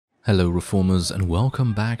Hello Reformers and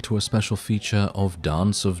welcome back to a special feature of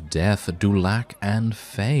Dance of Death, Lac and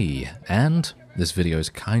Fey. And this video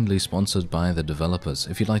is kindly sponsored by the developers.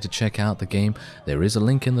 If you'd like to check out the game, there is a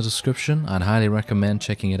link in the description. I'd highly recommend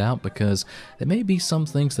checking it out because there may be some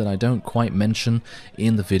things that I don't quite mention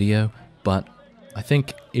in the video, but I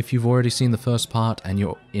think if you've already seen the first part and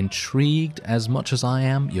you're intrigued as much as I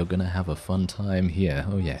am, you're gonna have a fun time here.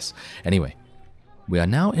 Oh yes. Anyway. We are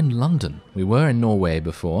now in London. We were in Norway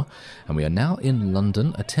before, and we are now in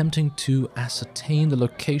London attempting to ascertain the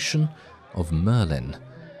location of Merlin.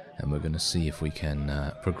 And we're going to see if we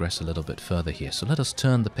can progress a little bit further here. So let us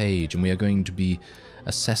turn the page, and we are going to be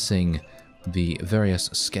assessing the various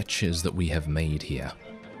sketches that we have made here.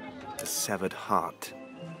 The severed heart.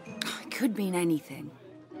 It could mean anything.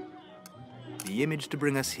 The image to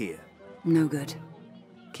bring us here. No good.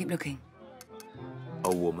 Keep looking.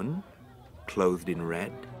 A woman, clothed in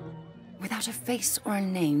red. Without a face or a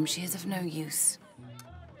name, she is of no use.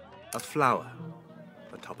 A flower,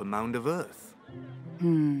 atop a mound of earth.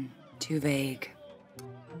 Too vague.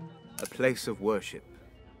 A place of worship.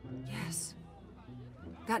 Yes.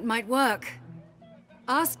 That might work.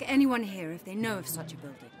 Ask anyone here if they know of such a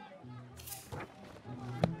building.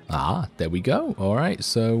 Ah, there we go. Alright,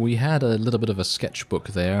 so we had a little bit of a sketchbook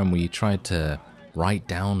there, and we tried to write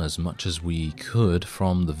down as much as we could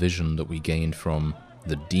from the vision that we gained from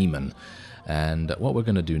the demon. And what we're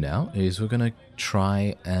going to do now is we're going to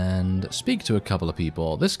try and speak to a couple of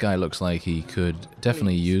people. This guy looks like he could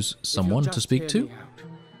definitely use someone to speak to.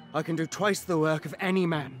 I can do twice the work of any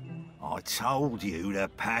man. I told you to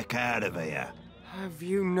pack out of here. Have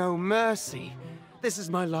you no mercy? This is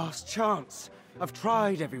my last chance. I've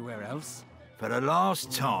tried everywhere else. For the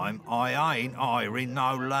last time, I ain't hiring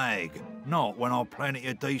no lag. Not when I've plenty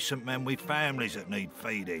of decent men with families that need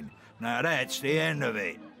feeding. Now that's the end of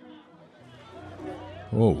it.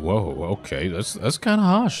 Oh, whoa, okay, that's kind of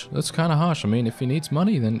harsh. That's kind of harsh. I mean, if he needs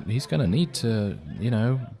money, then he's going to need to, you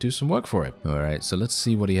know, do some work for it. All right, so let's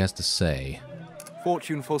see what he has to say.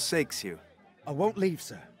 Fortune forsakes you. I won't leave,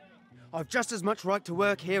 sir. I've just as much right to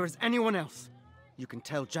work here as anyone else. You can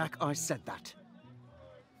tell Jack I said that.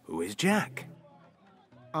 Who is Jack?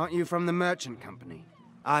 Aren't you from the merchant company?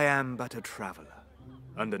 I am but a traveler,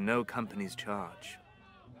 under no company's charge.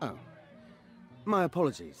 Oh. My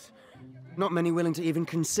apologies. Not many willing to even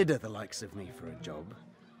consider the likes of me for a job,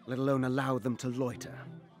 let alone allow them to loiter.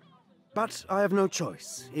 But I have no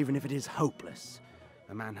choice, even if it is hopeless.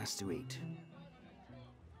 A man has to eat.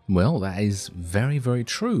 Well, that is very, very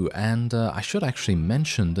true, and I should actually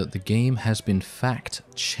mention that the game has been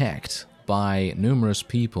fact-checked by numerous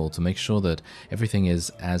people to make sure that everything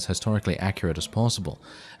is as historically accurate as possible.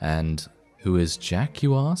 And who is Jack,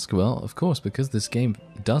 you ask? Well, of course, because this game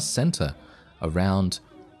does center around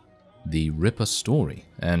the Ripper story.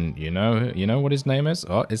 And you know what his name is?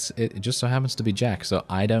 Oh, it just so happens to be Jack, so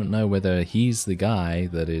I don't know whether he's the guy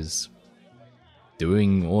that is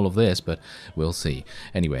doing all of this, but we'll see.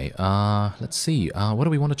 Anyway, let's see. What do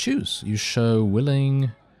we want to choose? You show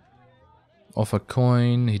willing... Offer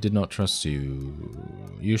coin, he did not trust you.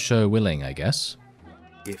 You show willing, I guess.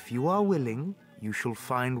 If you are willing, you shall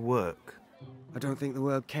find work. I don't think the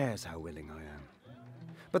world cares how willing I am.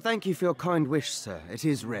 But thank you for your kind wish, sir. It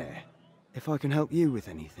is rare. If I can help you with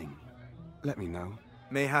anything, let me know.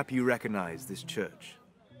 Mayhap you recognize this church.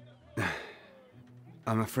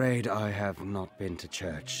 I'm afraid I have not been to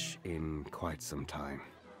church in quite some time.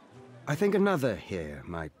 I think another here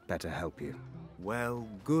might better help you. Well,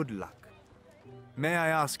 good luck. May I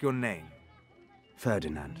ask your name?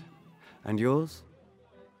 Ferdinand. And yours?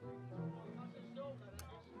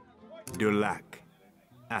 Lac,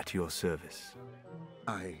 at your service.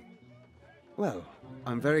 Well,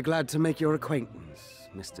 I'm very glad to make your acquaintance,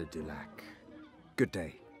 Mr. Lac. Good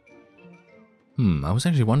day. I was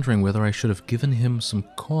actually wondering whether I should have given him some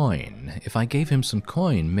coin. If I gave him some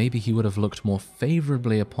coin, maybe he would have looked more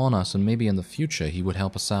favorably upon us, and maybe in the future he would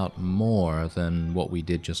help us out more than what we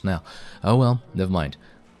did just now. Oh well, never mind.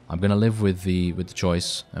 I'm going to live with the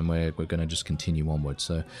choice, and we're going to just continue onward.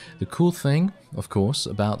 So the cool thing, of course,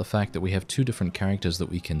 about the fact that we have two different characters that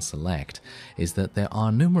we can select is that there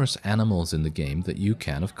are numerous animals in the game that you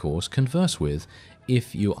can, of course, converse with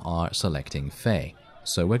if you are selecting Fey.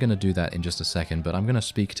 So we're going to do that in just a second, but I'm going to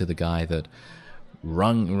speak to the guy that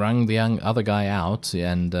rung the other guy out,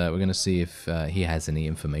 and we're going to see if he has any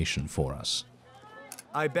information for us.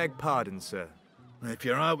 I beg pardon, sir. If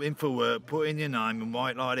you're hoping for work, put in your name and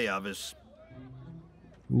white like the others.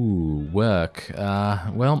 Ooh, work.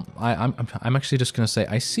 Well, I'm actually just going to say,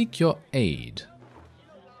 I seek your aid.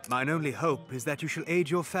 Mine only hope is that you shall aid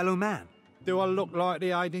your fellow man. Do I look like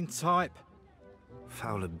the aiding type?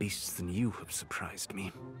 Fouler beasts than you have surprised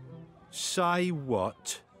me. Say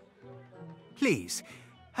what? Please,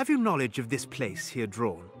 have you knowledge of this place here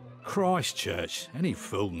drawn? Christchurch. Any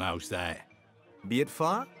fool knows that. Be it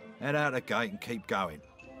far? Head out the gate and keep going.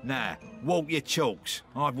 Nah, walk your chalks.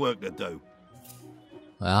 I've work to do.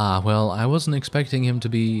 Ah, well, I wasn't expecting him to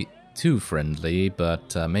be too friendly,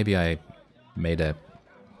 but maybe I made a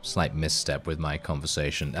slight misstep with my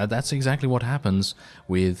conversation. That's exactly what happens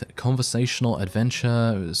with conversational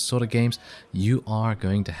adventure sort of games. You are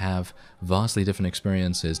going to have vastly different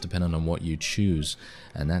experiences depending on what you choose,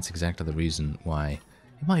 and that's exactly the reason why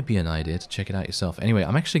it might be an idea to check it out yourself. Anyway,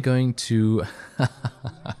 I'm actually going to...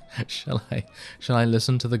 Shall I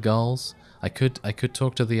listen to the gulls? I could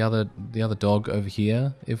talk to the other dog over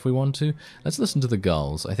here if we want to. Let's listen to the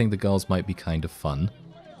gulls. I think the gulls might be kind of fun.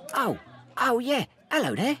 Oh yeah.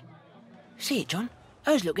 Hello there. See it, John?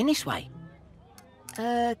 Who's looking this way?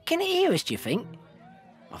 Can it hear us, do you think?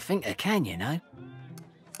 I think it can, you know.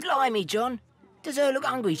 Blimey, John. Does her look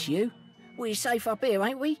hungry to you? We're safe up here,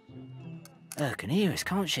 ain't we? Her can hear us,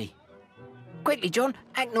 can't she? Quickly, John,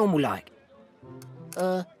 act normal like.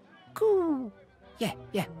 Coo.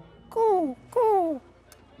 Yeah. Coo.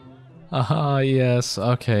 Aha, yes,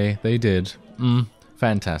 okay, they did.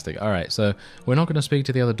 Fantastic. Alright, so we're not going to speak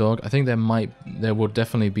to the other dog. I think there will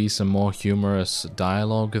definitely be some more humorous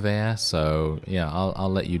dialogue there, so yeah, I'll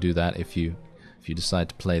let you do that if you decide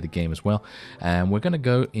to play the game as well. And we're going to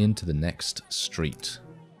go into the next street.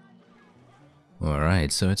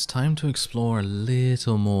 Alright, so it's time to explore a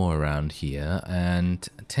little more around here, and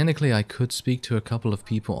technically I could speak to a couple of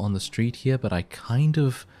people on the street here, but I kind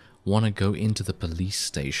of want to go into the police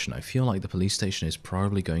station. I feel like the police station is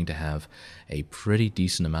probably going to have a pretty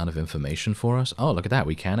decent amount of information for us. Oh, look at that,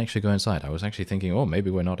 we can actually go inside. I was actually thinking, oh,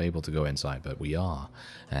 maybe we're not able to go inside, but we are.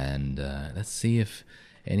 And let's see if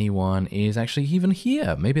anyone is actually even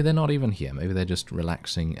here. Maybe they're not even here. Maybe they're just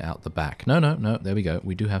relaxing out the back. No, there we go.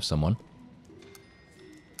 We do have someone.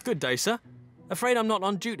 Good day, sir. Afraid I'm not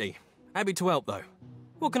on duty. Happy to help, though.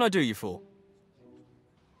 What can I do you for?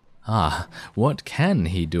 Ah, what can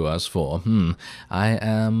he do us for? I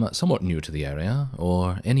am somewhat new to the area.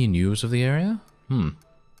 Or any news of the area? Any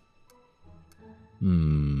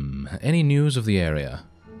news of the area?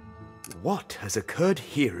 What has occurred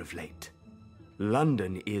here of late?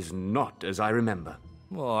 London is not as I remember.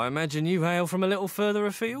 Well, I imagine you hail from a little further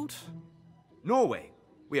afield? Norway.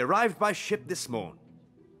 We arrived by ship this morn.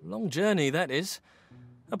 Long journey, that is.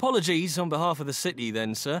 Apologies on behalf of the city,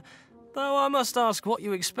 then, sir. Though I must ask what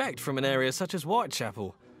you expect from an area such as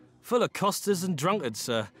Whitechapel. Full of costers and drunkards,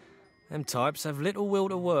 sir. Them types have little will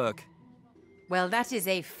to work. Well, that is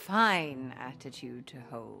a fine attitude to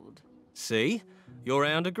hold. See? Your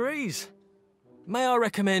round agrees. May I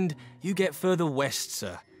recommend you get further west,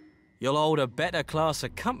 sir? You'll hold a better class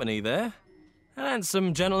of company there. An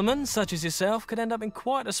handsome gentleman such as yourself could end up in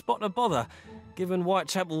quite a spot of bother, given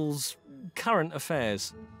Whitechapel's current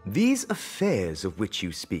affairs. These affairs of which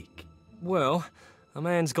you speak? Well, a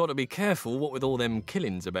man's got to be careful what with all them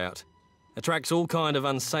killings about. Attracts all kind of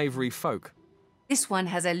unsavoury folk. This one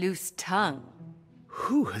has a loose tongue.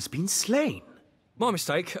 Who has been slain? My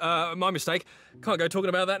mistake. Can't go talking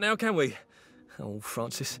about that now, can we? Oh,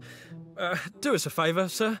 Francis. Do us a favour,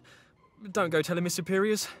 sir. Don't go telling my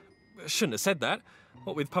superiors. Shouldn't have said that.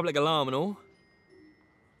 What with public alarm and all.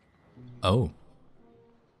 Oh.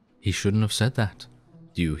 He shouldn't have said that.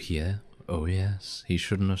 Do you hear? Oh yes, he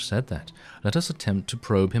shouldn't have said that. Let us attempt to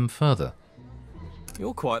probe him further.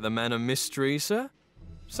 You're quite the man of mystery, sir.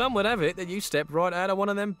 Some would have it that you stepped right out of one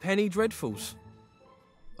of them penny dreadfuls.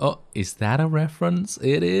 Oh, is that a reference?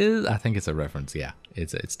 It is? I think it's a reference, yeah.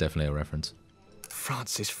 It's definitely a reference.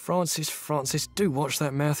 Francis, do watch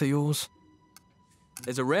that mouth of yours.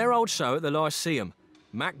 There's a rare old show at the Lyceum.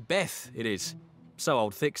 Macbeth, it is. So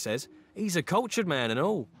old Thick says. He's a cultured man and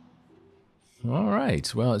all.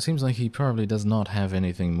 Alright, well, it seems like he probably does not have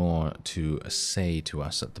anything more to say to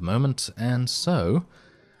us at the moment, and so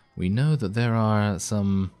we know that there are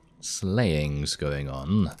some slayings going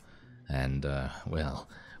on, and, well,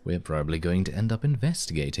 we're probably going to end up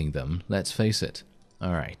investigating them, let's face it.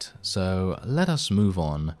 Alright, so let us move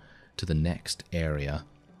on to the next area.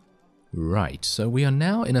 Right, so we are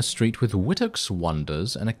now in a street with Whittock's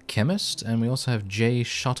Wonders and a chemist, and we also have J.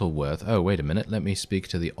 Shuttleworth. Oh, wait a minute, let me speak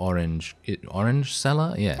to the orange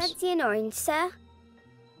seller? Yes. Fancy an orange, sir?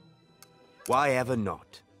 Why ever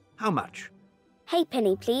not? How much?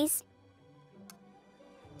 Halfpenny, please.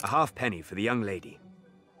 A halfpenny for the young lady.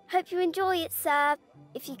 Hope you enjoy it, sir.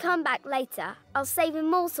 If you come back later, I'll save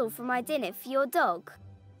immortal for my dinner for your dog.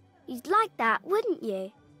 You'd like that, wouldn't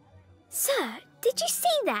you? Sir, did you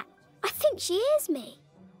see that? I think she hears me.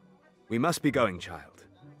 We must be going, child.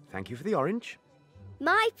 Thank you for the orange.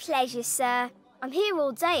 My pleasure, sir. I'm here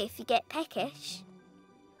all day if you get peckish.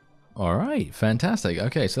 All right, fantastic.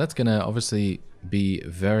 Okay, so that's going to obviously be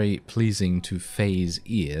very pleasing to Fey's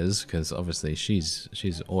ears, because obviously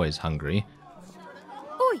she's always hungry.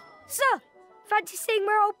 Oi, sir! Fancy seeing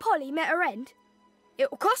where old Polly met her end?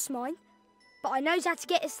 It'll cost mine, but I knows how to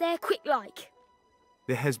get us there quick like.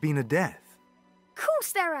 There has been a death.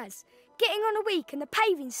 Course there has. Getting on a week and the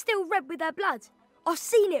paving's still red with her blood. I've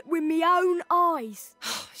seen it with me own eyes.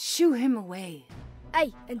 Shoo him away.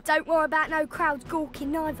 Hey, and don't worry about no crowds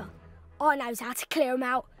gawking neither. I knows how to clear 'em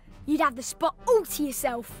out. You'd have the spot all to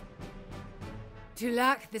yourself.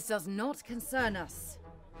 Dulac, this does not concern us.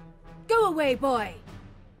 Go away, boy.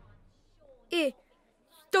 Here,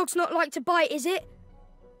 dog's not like to bite, is it?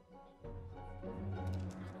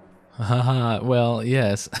 Haha, well,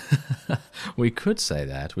 yes. We could say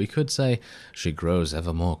that. We could say, she grows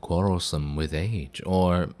ever more quarrelsome with age,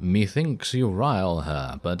 or methinks you rile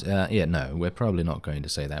her. But, yeah, no, we're probably not going to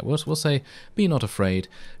say that. We'll say, be not afraid,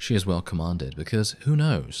 she is well commanded, because who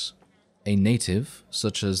knows? A native,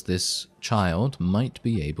 such as this child, might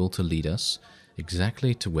be able to lead us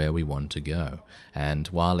exactly to where we want to go. And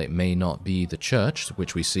while it may not be the church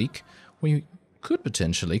which we seek, we could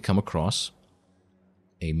potentially come across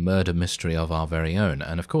a murder mystery of our very own.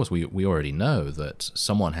 And of course, we already know that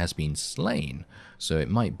someone has been slain, so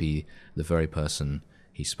it might be the very person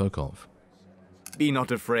he spoke of. Be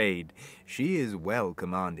not afraid. She is well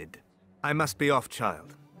commanded. I must be off,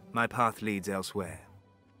 child. My path leads elsewhere.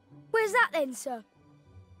 Where's that then, sir?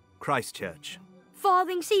 Christchurch.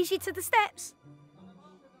 Farthing sees you to the steps.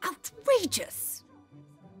 Outrageous!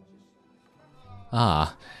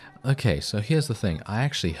 Ah, okay, so here's the thing. I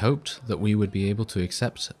actually hoped that we would be able to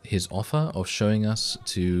accept his offer of showing us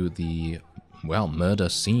to the, well, murder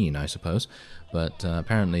scene, I suppose. But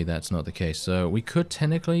apparently that's not the case. So we could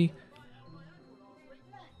technically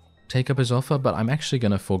take up his offer, but I'm actually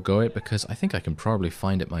going to forego it because I think I can probably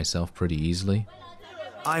find it myself pretty easily.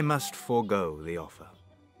 I must forego the offer.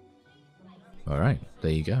 Alright,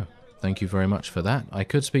 there you go. Thank you very much for that. I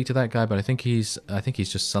could speak to that guy, but I think he's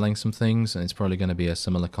just selling some things, and it's probably going to be a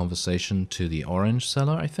similar conversation to the orange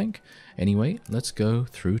seller, I think. Anyway, let's go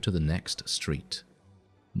through to the next street.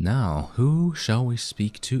 Now, who shall we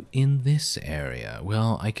speak to in this area?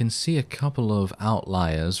 Well, I can see a couple of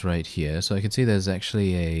outliers right here. So I can see there's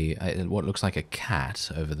actually what looks like a cat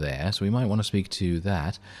over there. So we might want to speak to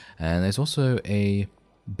that. And there's also a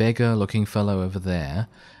beggar-looking fellow over there.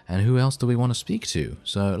 And who else do we want to speak to?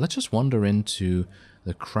 So let's just wander into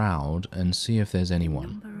the crowd and see if there's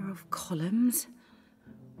anyone. Number of columns,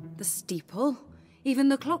 the steeple, even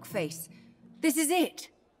the clock face. This is it.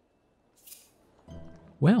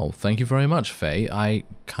 Well, thank you very much, Fey. I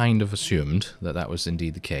kind of assumed that that was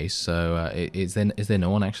indeed the case. So is there no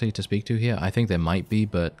one actually to speak to here? I think there might be,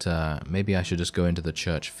 but maybe I should just go into the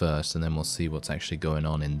church first, and then we'll see what's actually going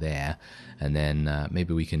on in there. And then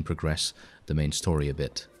maybe we can progress the main story a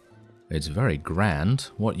bit. It's very grand,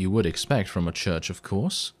 what you would expect from a church, of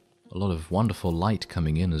course. A lot of wonderful light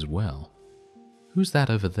coming in as well. Who's that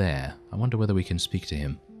over there? I wonder whether we can speak to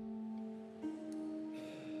him.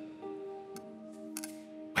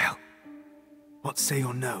 Well, what say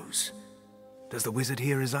your nose? Does the wizard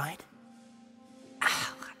here reside?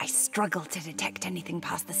 Oh, I struggle to detect anything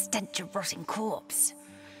past the stench of rotting corpse.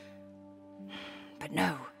 But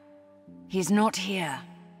no, he's not here.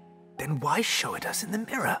 Then why show it us in the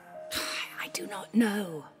mirror? I do not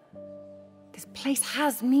know. This place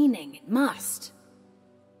has meaning, it must.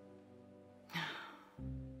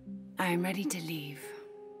 I am ready to leave.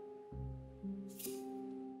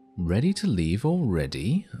 Ready to leave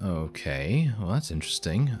already? Okay, well that's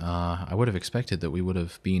interesting. I would have expected that we would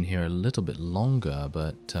have been here a little bit longer,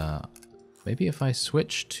 but maybe if I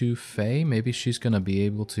switch to Fey, maybe she's going to be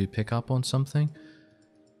able to pick up on something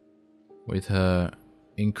with her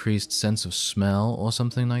increased sense of smell or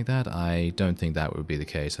something like that. I don't think that would be the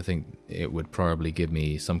case. I think it would probably give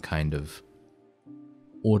me some kind of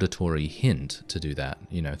auditory hint to do that,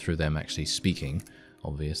 you know, through them actually speaking,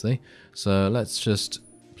 obviously. So let's just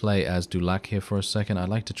play as Dulac here for a second. I'd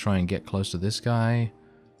like to try and get close to this guy.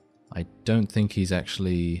 I don't think he's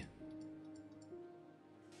actually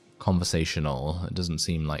conversational. It doesn't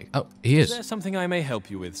seem like... Oh, he is. Is there something I may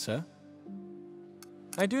help you with, sir?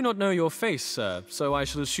 I do not know your face, sir, so I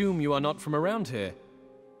shall assume you are not from around here.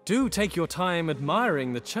 Do take your time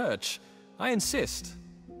admiring the church. I insist.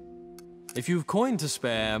 If you've coin to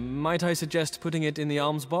spare, might I suggest putting it in the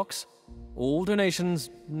alms box? All donations,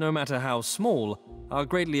 no matter how small, are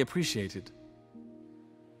greatly appreciated.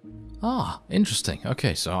 Ah, interesting.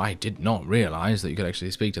 Okay, so I did not realize that you could actually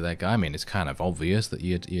speak to that guy. I mean, it's kind of obvious that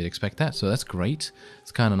you'd expect that, so that's great.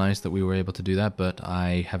 It's kind of nice that we were able to do that, but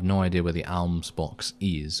I have no idea where the alms box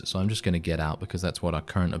is, so I'm just going to get out because that's what our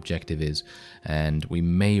current objective is, and we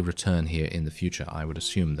may return here in the future. I would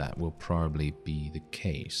assume that will probably be the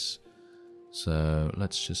case. So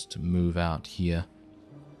let's just move out here.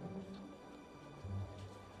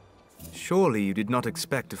 Surely you did not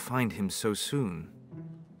expect to find him so soon.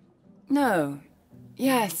 No.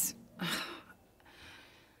 Yes.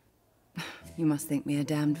 You must think me a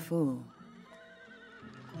damned fool.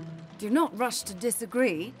 Do not rush to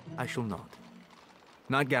disagree. I shall not.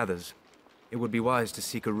 Night gathers. It would be wise to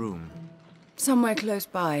seek a room. Somewhere close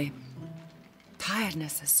by.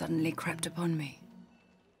 Tiredness has suddenly crept upon me.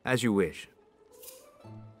 As you wish.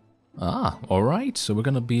 Ah, alright, so we're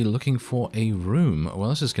going to be looking for a room. Well,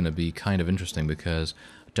 this is going to be kind of interesting because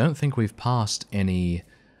I don't think we've passed any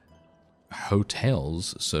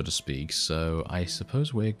hotels, so to speak, so I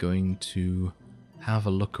suppose we're going to have a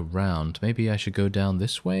look around. Maybe I should go down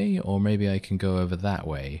this way, or maybe I can go over that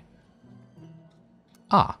way.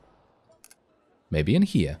 Ah, maybe in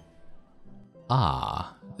here.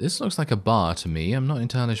 Ah, this looks like a bar to me. I'm not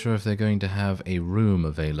entirely sure if they're going to have a room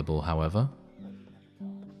available, however.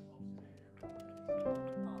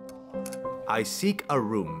 I seek a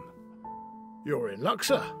room. You're in luck,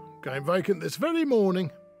 sir. Came vacant this very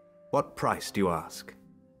morning. What price do you ask?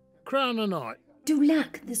 Crown a night.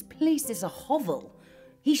 Dulac, this place is a hovel.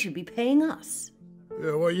 He should be paying us.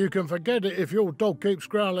 Yeah, well, you can forget it if your dog keeps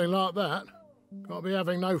growling like that. Can't be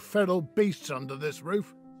having no feral beasts under this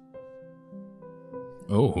roof.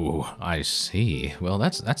 Oh, I see. Well,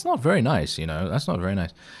 that's not very nice, you know. That's not very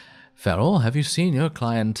nice. Feral, have you seen your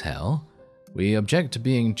clientele? We object to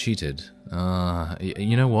being cheated.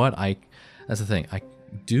 You know what? That's the thing. I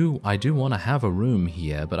do want to have a room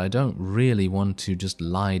here, but I don't really want to just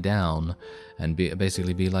lie down and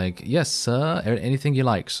basically be like, yes, sir, anything you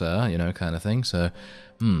like, sir, you know, kind of thing. So,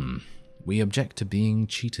 we object to being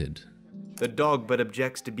cheated. The dog but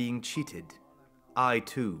objects to being cheated. I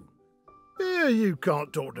too. Yeah, you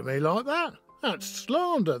can't talk to me like that. That's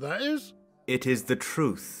slander, that is. It is the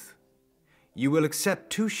truth. You will accept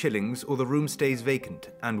 2 shillings or the room stays vacant,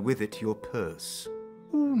 and with it your purse.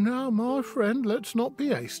 Oh, now, my friend, let's not be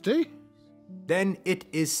hasty. Then it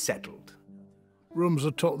is settled. Room's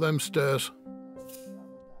atop them stairs.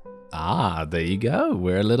 Ah, there you go.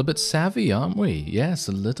 We're a little bit savvy, aren't we? Yes,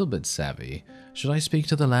 a little bit savvy. Should I speak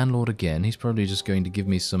to the landlord again? He's probably just going to give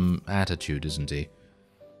me some attitude, isn't he?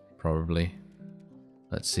 Probably.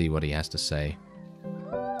 Let's see what he has to say.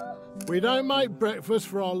 We don't make breakfast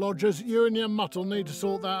for our lodgers. You and your mutt'll need to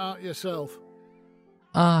sort that out yourself.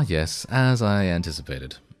 Ah, yes, as I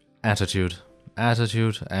anticipated. Attitude,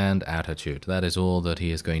 attitude, and attitude. That is all that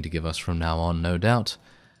he is going to give us from now on, no doubt.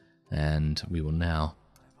 And we will now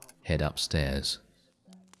head upstairs.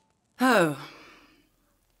 Oh.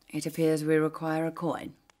 It appears we require a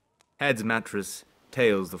coin. Heads mattress,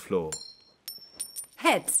 tails the floor.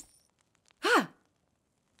 Heads. Ha!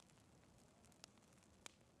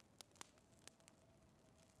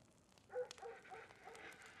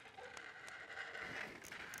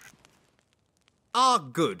 Ah,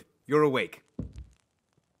 good. You're awake.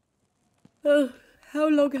 Oh, how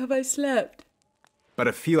long have I slept? But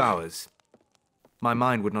a few hours. My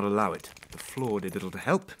mind would not allow it. The floor did little to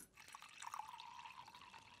help.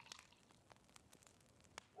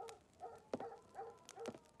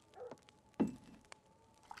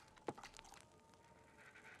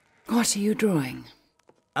 What are you drawing?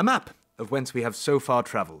 A map of whence we have so far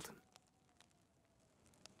travelled.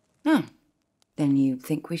 Oh. Then you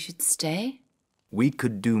think we should stay? We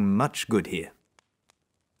could do much good here.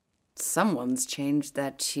 Someone's changed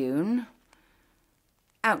their tune.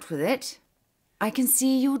 Out with it. I can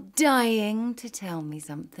see you're dying to tell me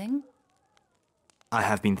something. I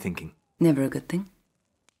have been thinking. Never a good thing.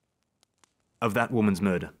 Of that woman's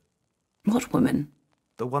murder. What woman?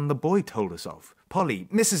 The one the boy told us of. Polly,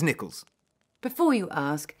 Mrs. Nichols. Before you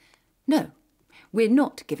ask, no. We're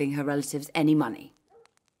not giving her relatives any money.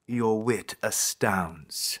 Your wit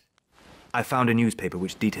astounds. I found a newspaper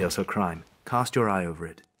which details her crime. Cast your eye over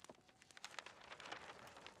it.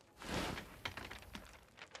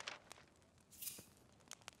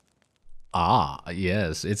 Ah,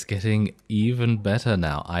 yes, it's getting even better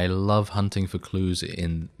now. I love hunting for clues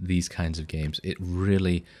in these kinds of games. It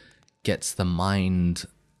really gets the mind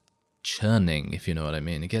churning, if you know what I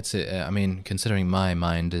mean. It gets it, I mean, considering my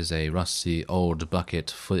mind is a rusty old bucket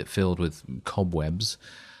filled with cobwebs,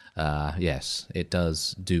 yes, it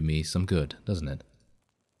does do me some good, doesn't it?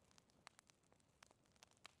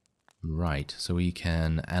 Right, so we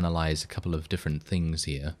can analyze a couple of different things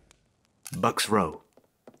here. Buck's Row,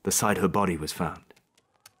 the site her body was found.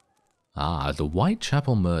 Ah, the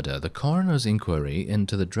Whitechapel murder. The coroner's inquiry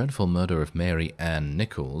into the dreadful murder of Mary Ann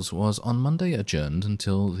Nichols was on Monday adjourned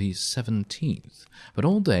until the 17th. But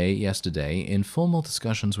all day yesterday, informal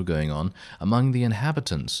discussions were going on among the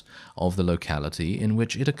inhabitants of the locality in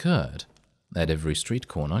which it occurred. At every street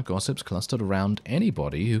corner, gossips clustered around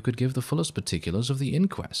anybody who could give the fullest particulars of the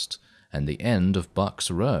inquest. And the end of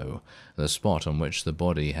Buck's Row, the spot on which the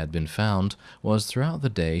body had been found, was throughout the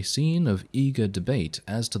day scene of eager debate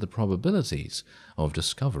as to the probabilities of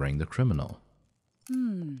discovering the criminal.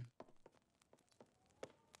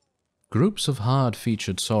 Groups of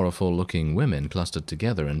hard-featured, sorrowful-looking women clustered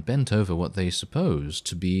together and bent over what they supposed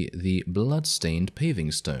to be the blood-stained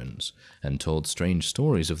paving stones, and told strange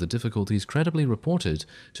stories of the difficulties credibly reported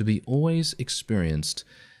to be always experienced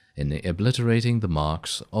in obliterating the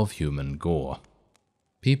marks of human gore.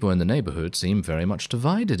 People in the neighborhood seemed very much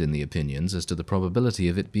divided in the opinions as to the probability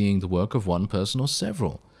of it being the work of one person or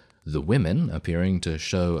several, the women appearing to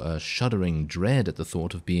show a shuddering dread at the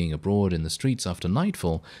thought of being abroad in the streets after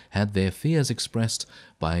nightfall, had their fears expressed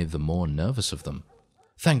by the more nervous of them.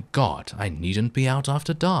 "Thank God, I needn't be out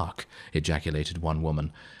after dark," ejaculated one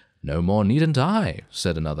woman. "No more needn't I,"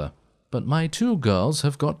 said another. "But my 2 girls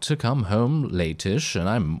have got to come home latish, and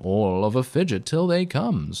I'm all of a fidget till they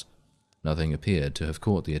comes." Nothing appeared to have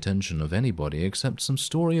caught the attention of anybody except some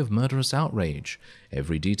story of murderous outrage,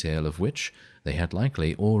 every detail of which they had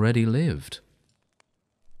likely already lived.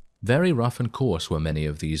 Very rough and coarse were many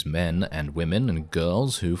of these men and women and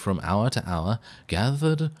girls who, from hour to hour,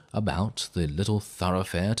 gathered about the little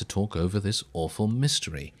thoroughfare to talk over this awful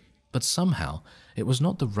mystery. But somehow it was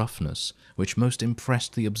not the roughness which most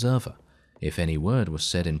impressed the observer. If any word was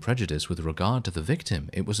said in prejudice with regard to the victim,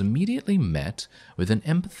 it was immediately met with an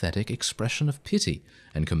empathetic expression of pity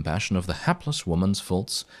and compassion of the hapless woman's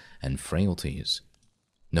faults and frailties.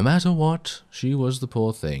 No matter what, she was the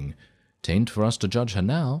poor thing. Tain't for us to judge her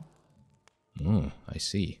now. Oh, I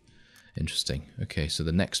see. Interesting. Okay, so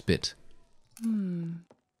the next bit.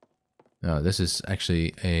 Oh, this is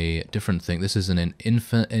actually a different thing. This is an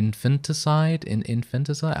infanticide?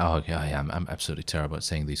 Infanticide? Oh, okay, I'm absolutely terrible at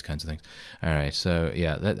saying these kinds of things. Alright, so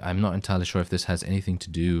yeah, I'm not entirely sure if this has anything to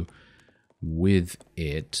do with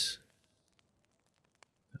it.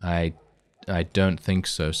 I don't think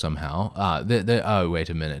so somehow. Oh, wait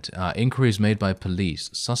a minute. Inquiries made by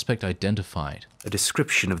police. Suspect identified. A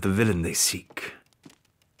description of the villain they seek.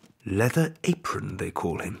 Leather Apron, they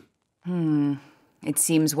call him. It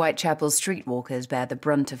seems Whitechapel's streetwalkers bear the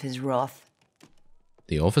brunt of his wrath.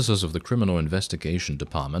 The officers of the Criminal Investigation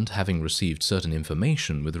Department, having received certain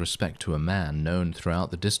information with respect to a man known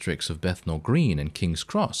throughout the districts of Bethnal Green and King's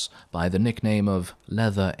Cross by the nickname of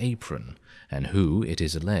Leather Apron, and who, it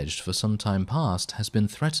is alleged, for some time past has been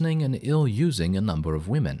threatening and ill-using a number of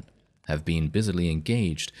women, have been busily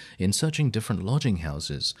engaged in searching different lodging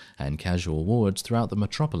houses and casual wards throughout the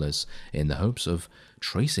metropolis in the hopes of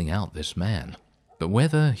tracing out this man. But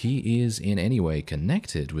whether he is in any way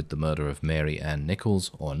connected with the murder of Mary Ann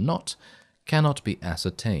Nichols or not cannot be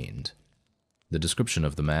ascertained. The description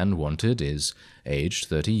of the man wanted is aged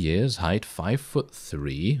 30 years, height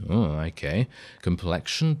 5'3", okay,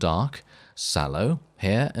 complexion dark, sallow,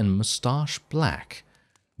 hair and moustache black.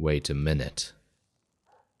 Wait a minute.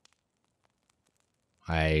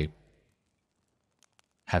 I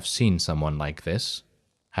have seen someone like this,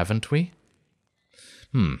 haven't we?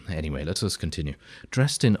 Anyway, let us continue.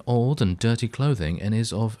 Dressed in old and dirty clothing and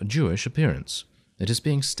is of Jewish appearance. It is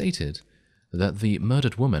being stated that the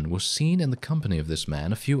murdered woman was seen in the company of this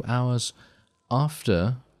man a few hours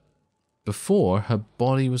before her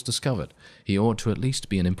body was discovered. He ought to at least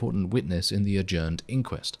be an important witness in the adjourned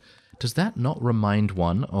inquest. Does that not remind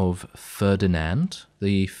one of Ferdinand,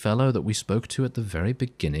 the fellow that we spoke to at the very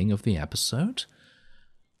beginning of the episode?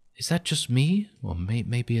 Is that just me? Or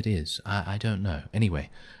maybe it is. I don't know.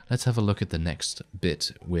 Anyway, let's have a look at the next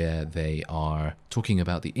bit where they are talking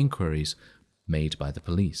about the inquiries made by the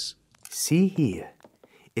police. See here.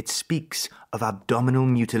 It speaks of abdominal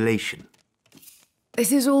mutilation.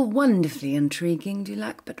 This is all wonderfully intriguing,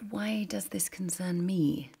 Dulac, but why does this concern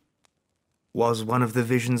me? Was one of the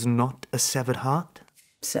visions not a severed heart?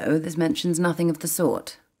 So this mentions nothing of the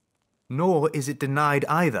sort. Nor is it denied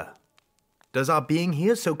either. Does our being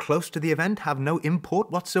here so close to the event have no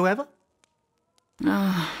import whatsoever?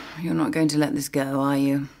 Oh, you're not going to let this go, are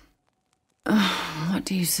you? What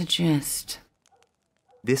do you suggest?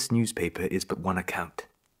 This newspaper is but one account.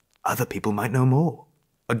 Other people might know more.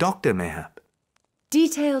 A doctor, mayhap.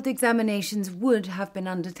 Detailed examinations would have been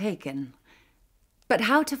undertaken. But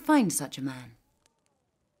how to find such a man?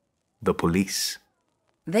 The police.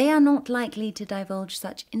 They are not likely to divulge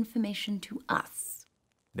such information to us.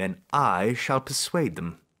 Then I shall persuade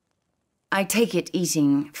them. I take it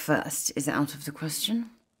eating first is out of the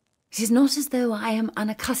question. It is not as though I am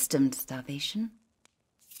unaccustomed to starvation.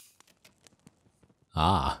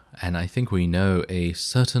 Ah, and I think we know a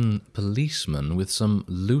certain policeman with some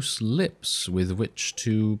loose lips with which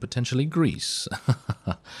to potentially grease.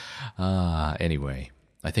 Anyway,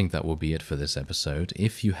 I think that will be it for this episode.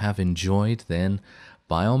 If you have enjoyed, then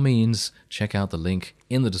by all means, check out the link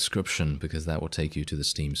in the description because that will take you to the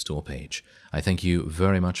Steam store page. I thank you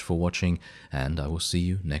very much for watching, and I will see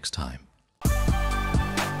you next time.